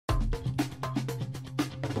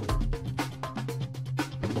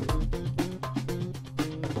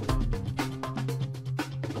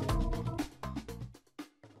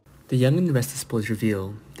The Young and the Restless boys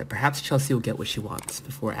reveal that perhaps Chelsea will get what she wants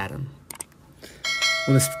before Adam.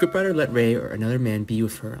 Will the scriptwriter let Rey or another man be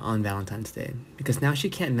with her on Valentine's Day? Because now she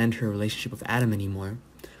can't mend her relationship with Adam anymore.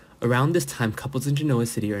 Around this time, couples in Genoa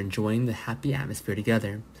City are enjoying the happy atmosphere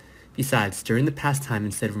together. Besides, during the past time,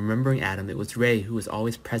 instead of remembering Adam, it was Rey who was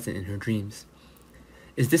always present in her dreams.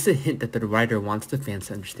 Is this a hint that the writer wants the fans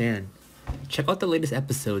to understand? Check out the latest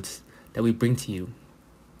episodes that we bring to you.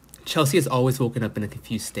 Chelsea has always woken up in a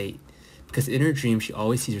confused state, because in her dreams she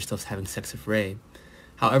always sees herself having sex with Rey.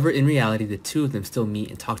 However, in reality, the two of them still meet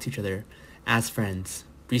and talk to each other as friends.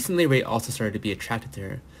 Recently, Rey also started to be attracted to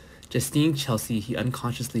her. Just seeing Chelsea, he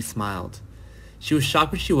unconsciously smiled. She was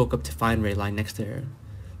shocked when she woke up to find Rey lying next to her.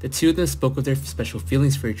 The two of them spoke of their special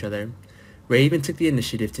feelings for each other. Rey even took the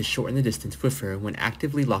initiative to shorten the distance with her when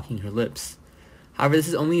actively locking her lips. However, this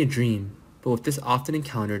is only a dream, but with this often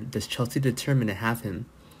encountered, does Chelsea determine to have him?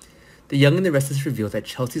 The Young and the Restless reveal that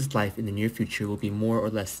Chelsea's life in the near future will be more or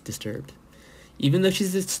less disturbed. Even though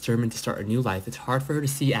she's determined to start a new life, it's hard for her to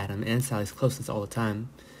see Adam and Sally's closeness all the time.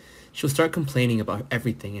 She'll start complaining about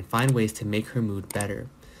everything and find ways to make her mood better.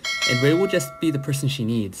 And Rey will just be the person she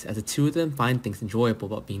needs, as the two of them find things enjoyable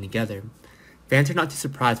about being together. Fans are not too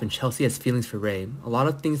surprised when Chelsea has feelings for Rey. A lot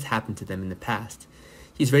of things happened to them in the past.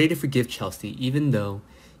 He's ready to forgive Chelsea, even though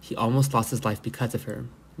he almost lost his life because of her.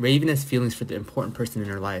 Rey even has feelings for the important person in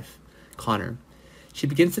her life, Connor. She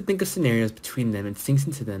begins to think of scenarios between them and sinks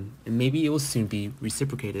into them, and maybe it will soon be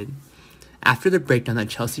reciprocated. After the breakdown that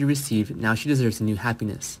Chelsea received, now she deserves a new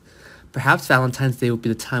happiness. Perhaps Valentine's Day will be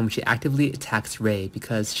the time when she actively attacks Rey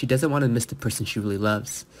because she doesn't want to miss the person she really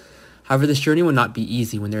loves. However, this journey will not be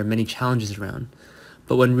easy when there are many challenges around.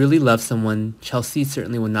 But when really loves someone, Chelsea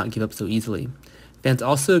certainly will not give up so easily. Fans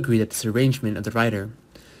also agree that this arrangement of the writer.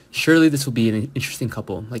 Surely this will be an interesting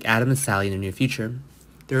couple, like Adam and Sally in the near future.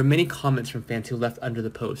 There were many comments from fans who left under the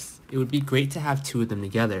posts. It would be great to have two of them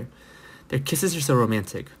together. Their kisses are so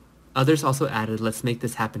romantic. Others also added, let's make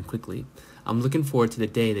this happen quickly. I'm looking forward to the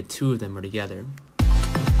day the two of them are together.